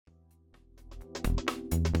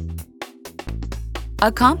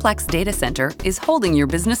A complex data center is holding your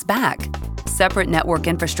business back. Separate network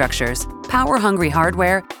infrastructures, power-hungry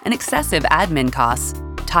hardware, and excessive admin costs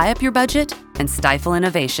tie up your budget and stifle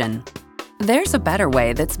innovation. There's a better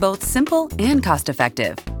way that's both simple and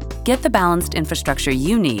cost-effective. Get the balanced infrastructure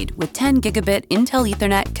you need with 10 gigabit Intel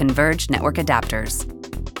Ethernet converged network adapters.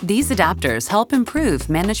 These adapters help improve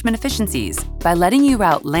management efficiencies by letting you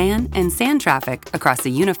route LAN and SAN traffic across a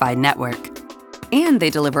unified network. And they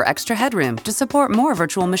deliver extra headroom to support more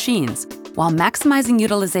virtual machines, while maximizing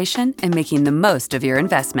utilization and making the most of your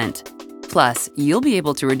investment. Plus, you'll be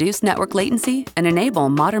able to reduce network latency and enable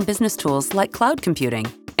modern business tools like cloud computing,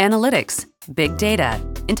 analytics, big data,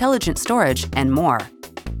 intelligent storage, and more.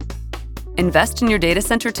 Invest in your data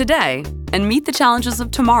center today and meet the challenges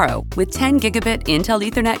of tomorrow with 10 gigabit Intel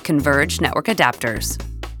Ethernet converged network adapters.